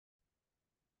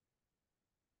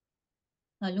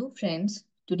Hello friends,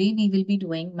 today we will be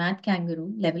doing Math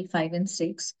Kangaroo level 5 and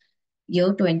 6,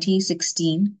 year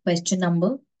 2016, question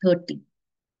number 30.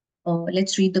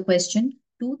 Let's read the question.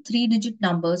 Two three-digit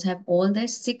numbers have all their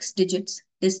six digits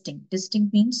distinct.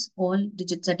 Distinct means all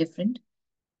digits are different.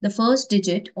 The first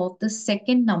digit of the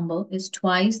second number is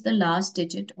twice the last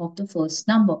digit of the first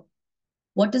number.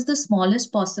 What is the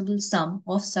smallest possible sum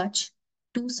of such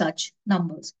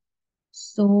numbers?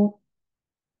 So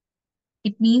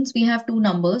it means we have two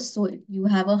numbers. So you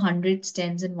have a hundreds,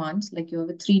 tens, and ones, like you have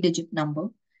a three-digit number.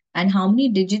 And how many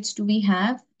digits do we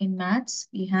have in maths?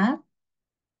 We have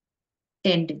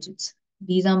 10 digits.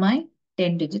 These are my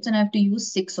 10 digits, and I have to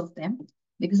use six of them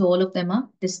because all of them are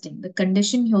distinct. The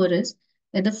condition here is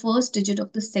that the first digit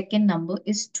of the second number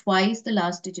is twice the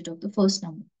last digit of the first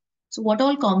number. So what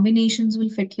all combinations will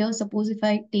fit here? Suppose if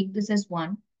I take this as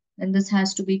 1, then this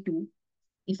has to be 2.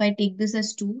 If I take this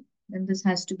as 2, then this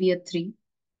has to be a 3.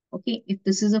 Okay, if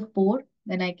this is a 4,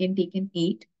 then I can take an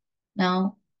 8.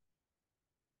 Now,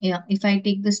 yeah, if I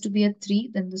take this to be a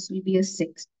 3, then this will be a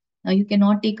 6. Now, you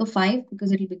cannot take a 5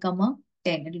 because it will become a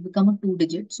 10. It will become a 2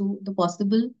 digit. So, the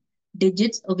possible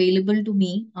digits available to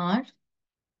me are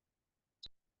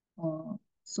uh,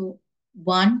 so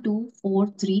 1, 2, 4,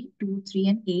 3, 2, 3,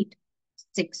 and 8,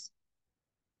 6.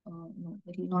 No,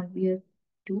 it will not be a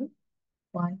 2,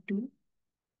 1, 2.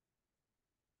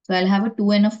 So I'll have a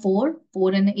 2 and a 4,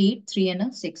 4 and a 8, 3 and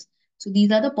a 6. So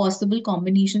these are the possible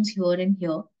combinations here and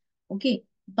here. Okay.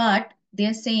 But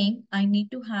they're saying I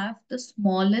need to have the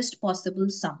smallest possible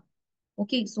sum.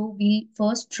 Okay. So we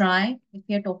first try, if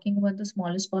we are talking about the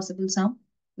smallest possible sum,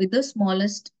 with the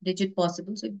smallest digit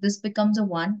possible. So if this becomes a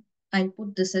 1, I'll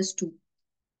put this as 2.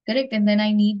 Correct. And then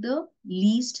I need the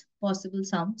least possible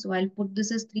sum. So I'll put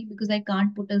this as 3 because I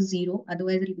can't put a 0.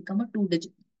 Otherwise, it'll become a 2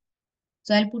 digit.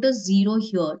 So I'll put a 0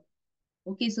 here.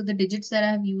 Okay, so the digits that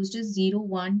I have used is 0,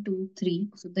 1, 2, 3.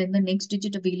 So then the next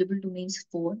digit available to me is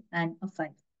 4 and a 5.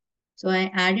 So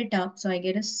I add it up. So I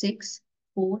get a 6,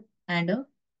 4, and a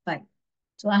 5.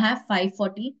 So I have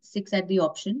 546 at the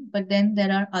option, but then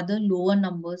there are other lower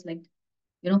numbers like,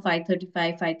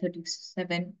 535,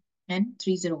 537, and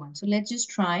 301. So let's just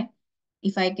try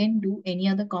if I can do any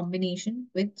other combination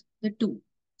with the 2.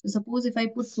 So suppose if I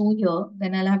put 2 here,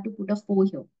 then I'll have to put a 4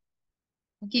 here.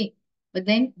 Okay, but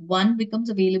then 1 becomes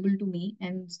available to me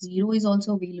and 0 is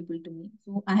also available to me.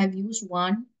 So I have used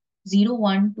 1, 0,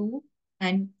 1, 2,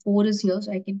 and 4 is here.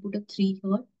 So I can put a 3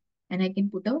 here and I can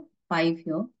put a 5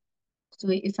 here. So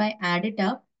if I add it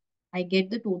up, I get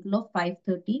the total of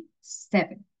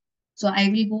 537. So I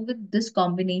will go with this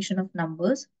combination of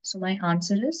numbers. So my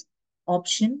answer is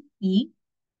option E,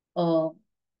 uh,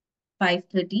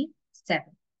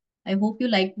 537. I hope you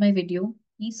liked my video.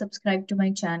 Please subscribe to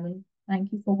my channel.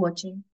 Thank you for watching.